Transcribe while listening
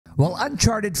Well,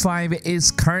 Uncharted 5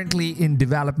 is currently in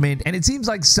development, and it seems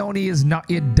like Sony is not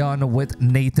yet done with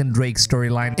Nathan Drake's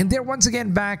storyline. And they're once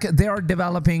again back. They are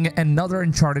developing another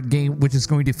Uncharted game, which is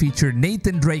going to feature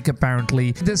Nathan Drake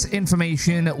apparently. This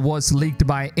information was leaked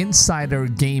by Insider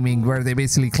Gaming, where they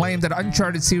basically claim that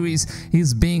Uncharted series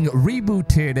is being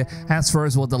rebooted, as far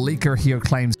as what the leaker here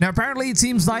claims. Now, apparently it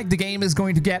seems like the game is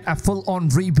going to get a full-on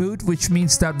reboot, which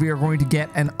means that we are going to get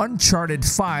an Uncharted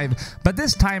 5, but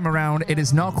this time around it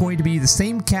is not going to be the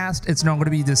same cast, it's not going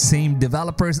to be the same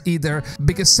developers either,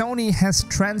 because Sony has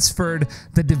transferred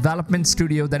the development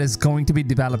studio that is going to be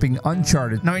developing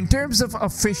Uncharted. Now, in terms of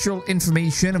official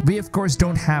information, we of course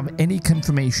don't have any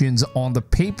confirmations on the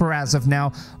paper as of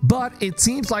now, but it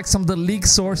seems like some of the leak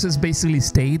sources basically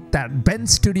state that Ben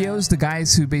Studios, the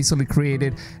guys who basically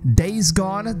created Days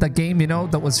Gone, the game, you know,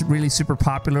 that was really super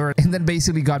popular and then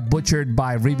basically got butchered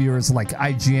by reviewers like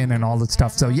IGN and all that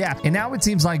stuff. So yeah, and now it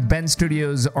seems like Ben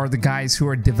Studios are the guys who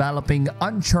are developing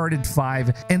Uncharted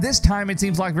 5, and this time it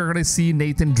seems like we're going to see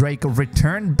Nathan Drake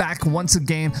return back once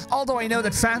again. Although I know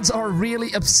that fans are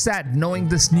really upset knowing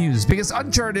this news, because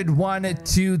Uncharted 1,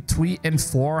 2, 3, and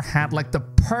 4 had like the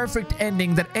perfect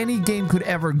ending that any game could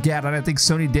ever get, and I think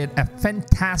Sony did a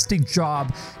fantastic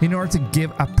job in order to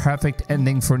give a perfect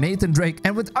ending for Nathan Drake.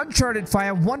 And with Uncharted 5,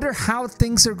 I wonder how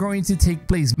things are going to take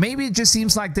place. Maybe it just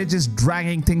seems like they're just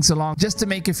dragging things along just to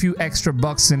make a few extra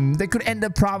bucks, and they could end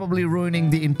up probably ruining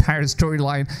the entire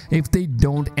storyline if they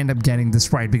don't end up getting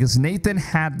this right, because Nathan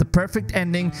had the perfect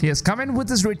ending. He has come in with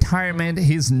his retirement.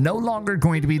 He's no longer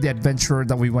going to be the adventurer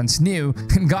that we once knew,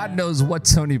 and God knows what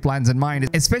Sony plans in mind,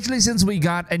 especially since we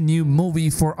got a new movie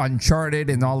for Uncharted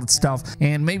and all that stuff,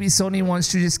 and maybe Sony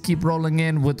wants to just keep rolling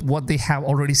in with what they have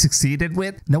already succeeded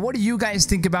with. Now, what do you guys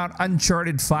think about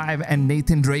Uncharted 5 and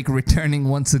Nathan Drake returning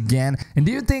once again? And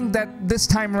do you think that this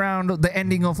time around the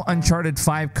ending of Uncharted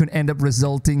 5 could end up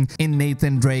resulting in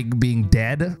Nathan Drake being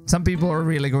dead? Some people are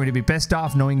really going to be pissed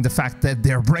off knowing the fact that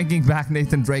they're bringing back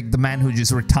Nathan Drake, the man who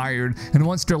just retired and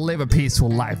wants to live a peaceful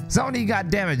life. Sony,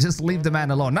 goddammit, just leave the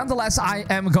man alone. Nonetheless, I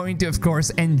am going to, of course,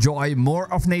 enjoy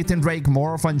more of Nathan Drake,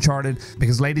 more of Uncharted,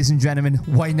 because ladies and gentlemen,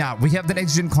 why not? We have the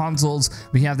next-gen consoles,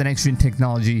 we have the next-gen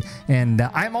technology, and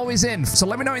I'm always in. So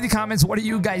let me know in the comments, what do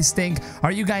you guys think?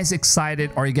 Are you guys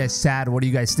excited? Are you guys sad? What do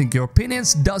you guys think? Your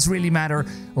opinions does really matter.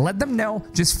 Let them know.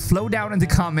 Just flow down in the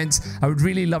comments. I would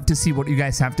really love to see what you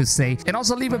guys have to say. And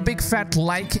also leave a big fat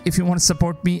like if you want to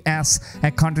support me as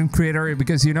a content creator,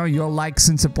 because you know, your likes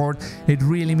and support, it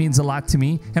really means a lot to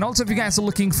me. And also, if you guys are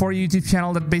looking for a YouTube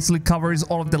channel that basically covers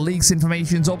all of the leaks,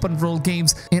 informations, open world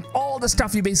games, and all the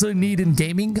stuff you basically need in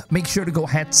gaming, make sure to go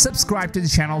ahead, subscribe to the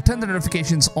channel, turn the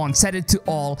notifications on, set it to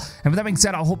all. And with that being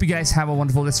said, I hope you guys have a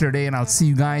wonderful rest of your day, and I'll see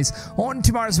you guys on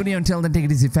tomorrow's video. Until then, take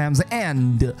it easy, fams,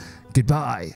 and goodbye.